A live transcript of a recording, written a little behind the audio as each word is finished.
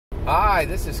Hi,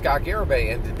 this is Scott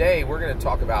Garibay, and today we're going to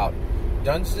talk about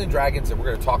Dungeons and Dragons, and we're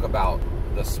going to talk about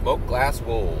the Smoke Glass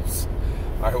Wolves.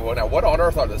 All right, well, now, what on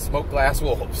earth are the Smoke Glass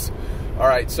Wolves? All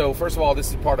right, so first of all,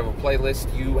 this is part of a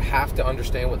playlist. You have to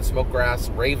understand what the Smoke Glass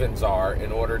Ravens are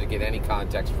in order to get any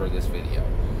context for this video.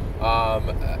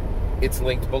 It's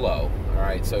linked below. All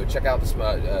right, so check out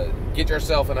get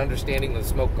yourself an understanding of the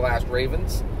Smoke Glass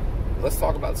Ravens. Let's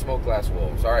talk about Smoke Glass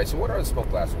Wolves. All right, so what are the Smoke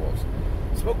Glass Wolves?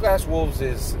 Smoke Glass Wolves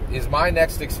is my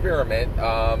next experiment,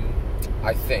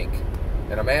 I think.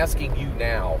 And I'm asking you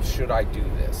now, should I do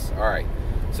this? All right,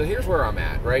 so here's where I'm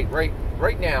at.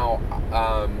 Right now,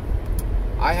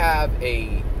 I have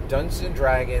a Dungeons and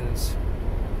Dragons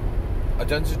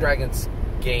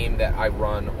game that I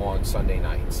run on Sunday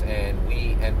nights,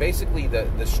 and basically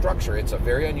the structure, it's a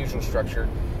very unusual structure.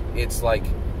 It's like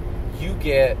you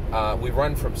get we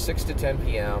run from 6 to 10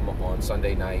 p.m. on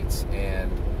Sunday nights, and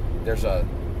there's a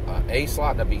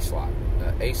slot and a B slot.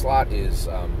 A slot is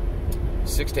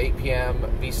 6 to 8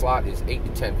 p.m. B slot is 8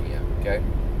 to 10 p.m. Okay,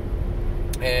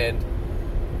 and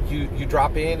you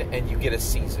drop in and you get a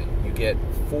season. You get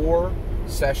 4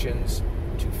 sessions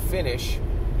to finish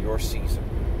your season.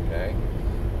 Okay,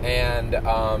 and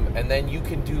then you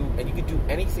can do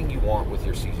anything you want with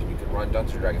your season. You can run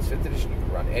Dungeons and Dragons 5th edition. You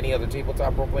can run any other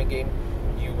tabletop role-playing game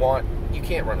you want. You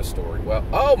can't run a story. Well,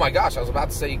 oh my gosh, I was about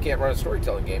to say you can't run a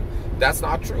storytelling game. That's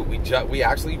not true. We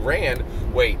actually ran.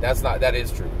 Wait, that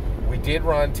is true. We did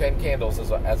run 10 Candles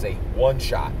as a one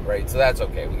shot, right? So that's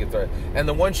okay. We get through it. And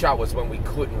the one shot was when we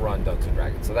couldn't run Dungeons and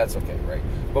Dragons, so that's okay, right?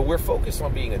 But we're focused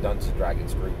on being a Dungeons and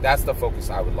Dragons group. That's the focus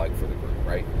I would like for the group,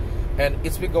 right? And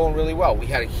it's been going really well. We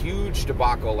had a huge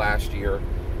debacle last year.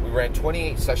 We ran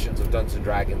 28 sessions of Dungeons and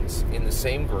Dragons in the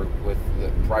same group with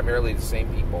primarily the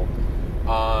same people.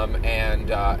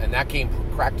 And that game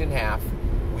cracked in half.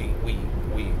 We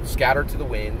scattered to the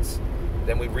winds,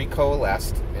 then we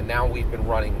recoalesced, and now we've been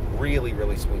running really,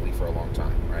 really smoothly for a long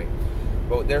time, right?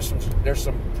 But there's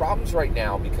some problems right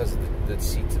now because of the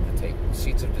seats at the table.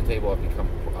 Seats at the table have become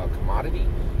a commodity.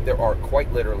 There are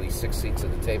quite literally 6 seats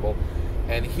at the table,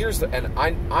 and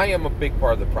I am a big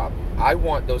part of the problem. I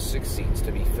want those 6 seats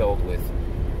to be filled with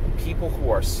people who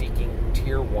are seeking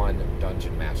Tier 1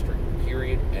 Dungeon Mastery.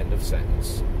 Period. End of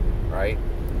sentence. Right?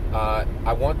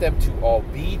 I want them to all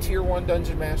be Tier 1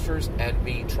 Dungeon Masters and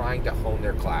be trying to hone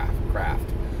their craft.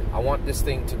 I want this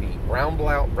thing to be brown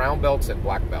belts and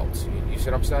black belts. You see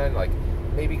what I'm saying? Like,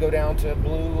 maybe go down to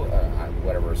blue,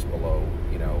 whatever's below,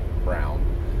 brown.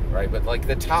 Right? But like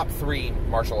the top 3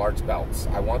 martial arts belts,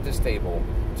 I want this table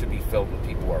to be filled with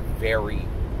people who are very,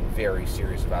 very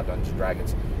serious about Dungeons and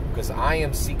Dragons, because I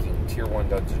am seeking Tier 1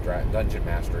 Dungeon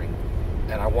Mastery,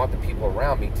 and I want the people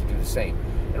around me to do the same.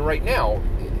 And right now,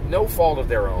 no fault of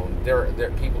their own,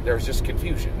 there's just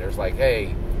confusion. There's like,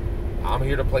 hey, I'm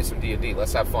here to play some D&D,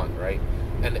 let's have fun, right?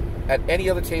 And at any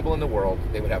other table in the world,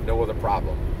 they would have no other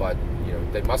problem, but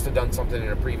they must have done something in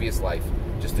a previous life.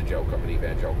 Just a joke. I'm an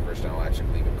evangelical Christian. I don't actually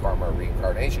believe in karma or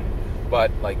reincarnation,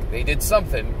 but like they did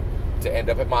something to end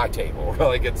up at my table,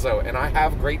 and I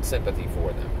have great sympathy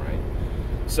for them, right?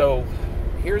 So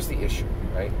here's the issue,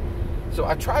 right? So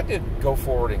I tried to go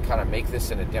forward and kind of make this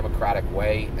in a democratic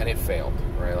way, and it failed,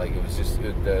 right? Like, it was just,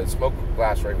 the Smoke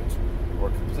Glass Ravens were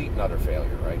a complete and utter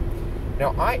failure, right?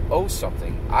 Now, I owe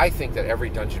something. I think that every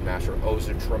Dungeon Master owes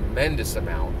a tremendous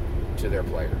amount to their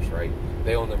players, right?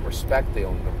 They owe them respect, they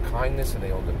owe them kindness, and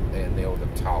they owe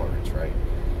them tolerance, right?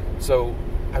 So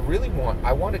I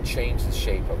want to change the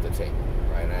shape of the table,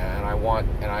 right?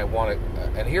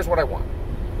 And here's what I want.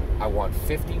 I want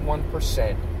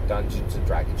 51% Dungeons and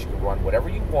Dragons. You can run whatever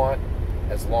you want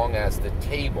as long as the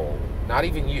table, not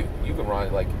even you can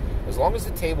run, like, as long as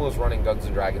the table is running Dungeons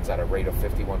and Dragons at a rate of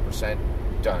 51%,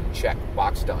 done, check,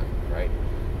 box done, right?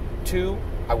 2,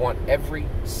 I want every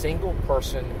single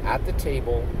person at the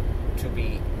table to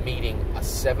be meeting a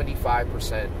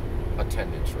 75%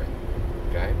 attendance rate,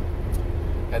 okay?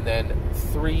 And then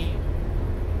 3,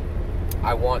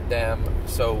 I want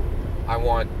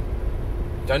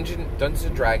Dungeons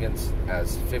and Dragons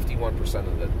as 51%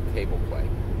 of the table play.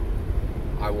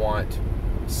 I want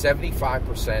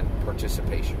 75%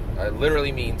 participation. It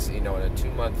literally means, in a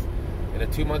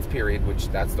 2-month period, which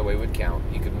that's the way it would count,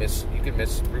 you can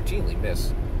routinely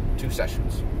miss 2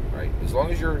 sessions, right? As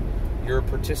long as you're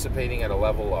participating at a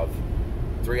level of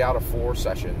 3 out of 4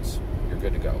 sessions, you're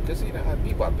good to go. Because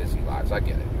people have busy lives. I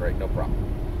get it, right? No problem.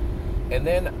 And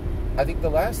then I think the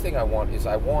last thing I want is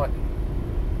a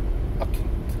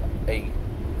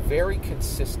very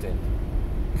consistent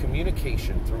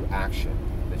communication through action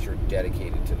that you're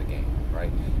dedicated to the game,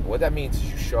 right? And what that means is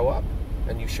you show up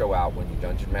and you show out when you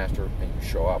dungeon master, and you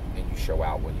show up and you show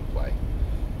out when you play.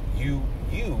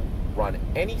 you run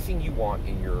anything you want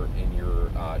in your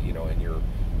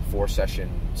 4-session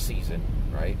season,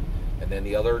 right? And then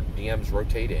the other DMs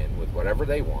rotate in with whatever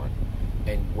they want.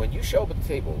 And when you show up at the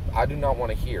table, I do not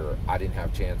want to hear, I didn't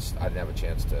have a chance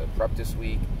to prep this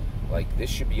week. Like, this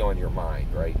should be on your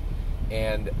mind, right?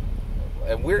 And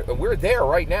we're there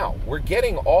right now. We're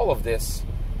getting all of this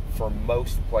for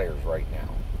most players right now.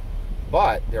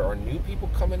 But there are new people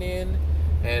coming in,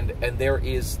 and there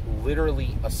is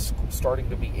literally starting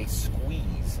to be a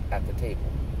squeeze at the table,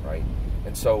 right?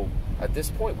 And so at this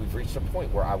point, we've reached a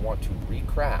point where I want to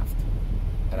recraft,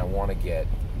 and I want to get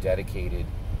dedicated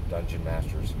dungeon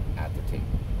masters at the table,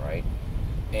 right?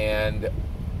 And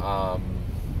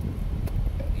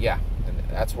yeah, and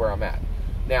that's where I'm at.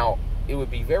 Now, it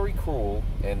would be very cruel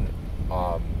and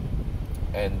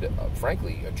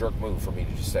frankly a jerk move for me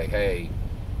to just say, hey,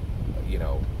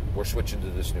 we're switching to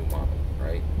this new model,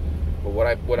 right? But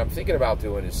what I'm thinking about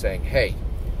doing is saying, hey,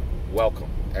 welcome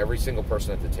every single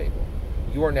person at the table.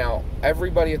 You are now,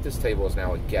 everybody at this table is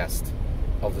now a guest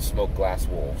of the Smoked Glass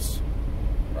Wolves,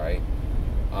 right?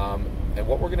 And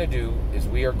what we're going to do is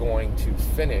we are going to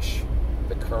finish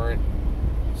the current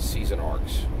season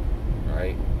arcs,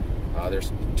 right?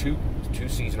 There's two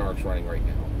season arcs running right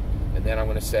now, and then I'm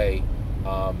going to say,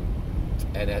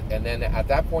 and then at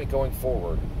that point going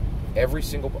forward, every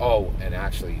single and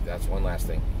actually that's one last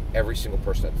thing. Every single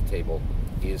person at the table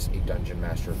is a dungeon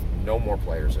master. No more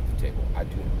players at the table.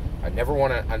 I never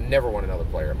want another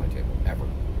player at my table ever,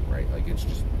 right? Like, it's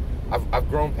just I've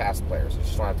grown past players. I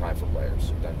just don't have time for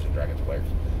players, Dungeons & Dragons players.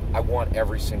 I want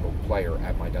every single player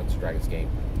at my Dungeons & Dragons game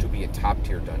to be a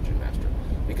top-tier dungeon master,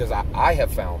 because I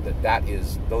have found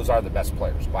those are the best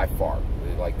players by far.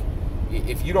 Like,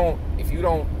 if you're not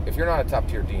a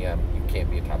top-tier DM, you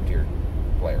can't be a top-tier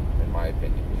player, in my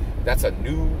opinion. That's a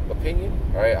new opinion,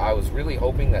 right? I was really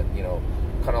hoping that,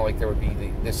 kind of like there would be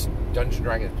this Dungeons &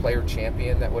 Dragons player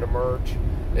champion that would emerge.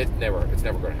 It's never going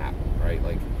to happen, right?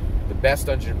 Like, the best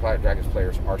Dungeons & Dragons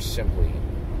players are simply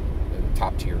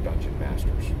top-tier dungeon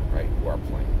masters, right, who are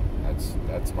playing.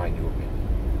 That's my new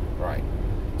opinion, right?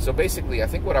 So basically, I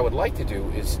think what I would like to do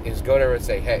is go there and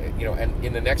say, hey, and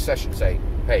in the next session say,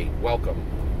 hey, welcome.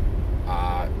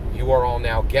 You are all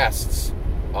now guests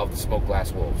of the Smoked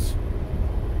Glass Wolves.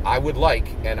 I would like,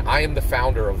 and I am the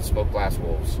founder of the Smoked Glass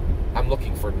Wolves, I'm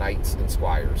looking for knights and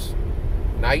squires.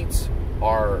 Knights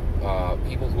are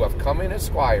people who have come in as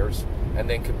squires and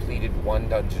then completed one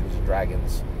Dungeons &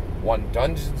 Dragons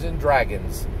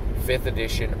 5th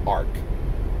edition arc.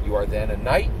 You are then a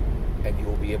knight, and you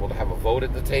will be able to have a vote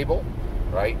at the table,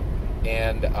 right?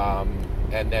 And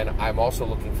then I'm also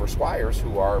looking for squires,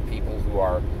 who are people who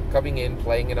are coming in,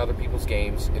 playing in other people's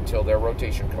games until their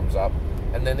rotation comes up,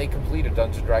 and then they complete a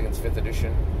Dungeons & Dragons 5th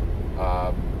edition,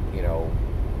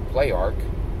 play arc,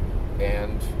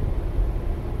 and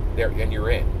you're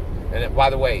in. And then, by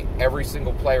the way, every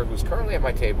single player who's currently at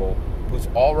my table who's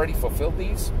already fulfilled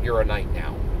these, you're a knight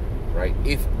now, right?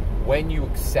 When you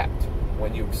accept.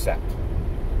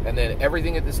 And then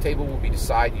everything at this table will be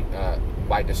decided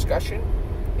by discussion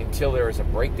until there is a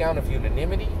breakdown of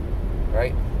unanimity,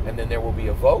 right? And then there will be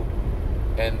a vote,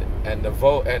 and the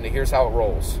vote, and here's how it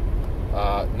rolls.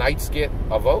 Knights get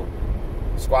a vote,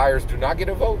 squires do not get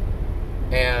a vote,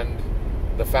 and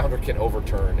the founder can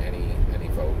overturn any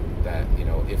vote that,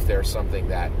 if there's something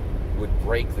that would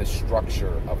break the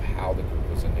structure of how the group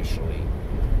was initially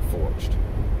forged,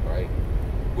 right?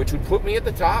 Which would put me at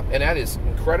the top, and that is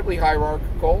incredibly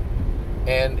hierarchical,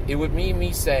 and it would mean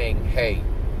me saying, hey,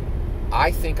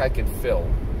 I think I can fill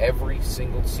every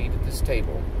single seat at this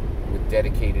table with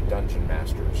dedicated dungeon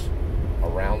masters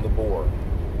around the board.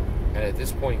 And at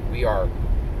this point, we are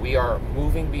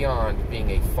moving beyond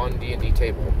being a fun D&D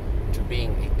table to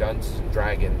being a Dungeons &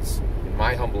 Dragons, in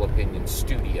my humble opinion,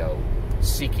 studio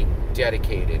seeking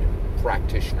dedicated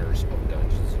practitioners of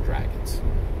Dungeons & Dragons.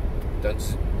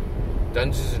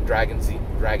 Dungeons & Dragons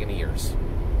Dragoneers,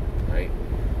 right?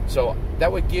 So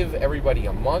that would give everybody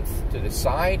a month to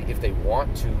decide if they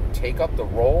want to take up the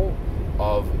role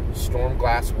of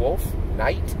Stormglass Wolf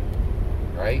Knight,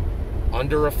 right,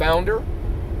 under a founder,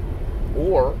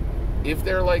 or if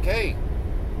they're like, hey,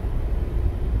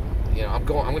 I'm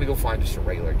going to go find just a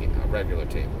regular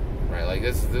table, right? Like,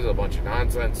 this is a bunch of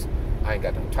nonsense. I ain't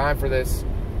got no time for this.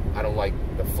 I don't like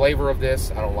the flavor of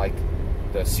this. I don't like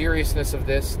the seriousness of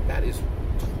this. That is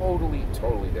totally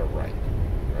their right?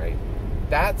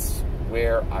 That's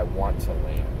where I want to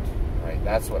land, right?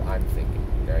 That's what I'm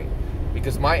thinking, right?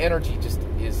 Because my energy just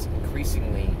is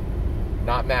increasingly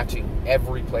not matching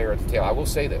every player at the table. I will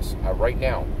say this, right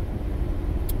now,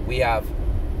 we have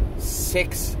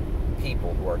 6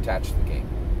 people who are attached to the game.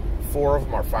 4 of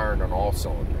them are firing on all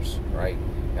cylinders, right?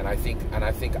 And I think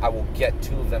I will get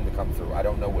 2 of them to come through. I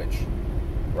don't know which,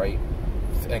 right?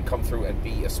 And come through and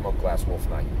be a Smoke Glass Wolf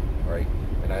night, right?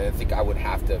 And I think I would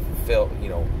have to fill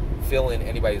in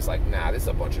anybody who's like, nah, this is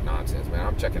a bunch of nonsense, man.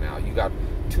 I'm checking out. You got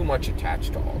too much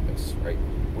attached to all this, right?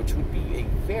 Which would be a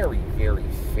very, very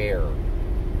fair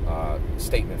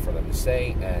statement for them to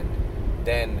say. And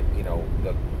then,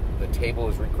 the table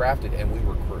is recrafted and we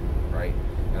recruit, right?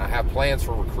 And I have plans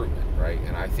for recruitment, right?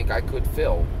 And I think I could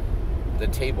fill the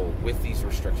table with these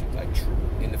restrictions.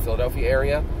 In the Philadelphia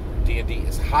area, D&D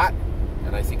is hot,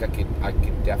 and I think I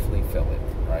could definitely fill it,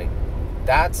 right?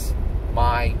 That's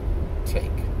my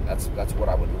take. That's what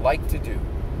I would like to do.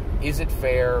 Is it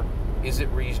fair? Is it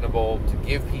reasonable to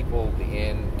give people the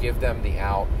in, give them the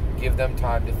out, give them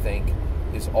time to think?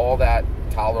 Is all that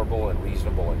tolerable and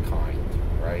reasonable and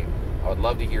kind, right? I would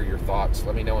love to hear your thoughts.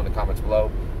 Let me know in the comments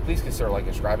below. Please consider liking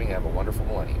and subscribing and have a wonderful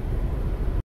millennium.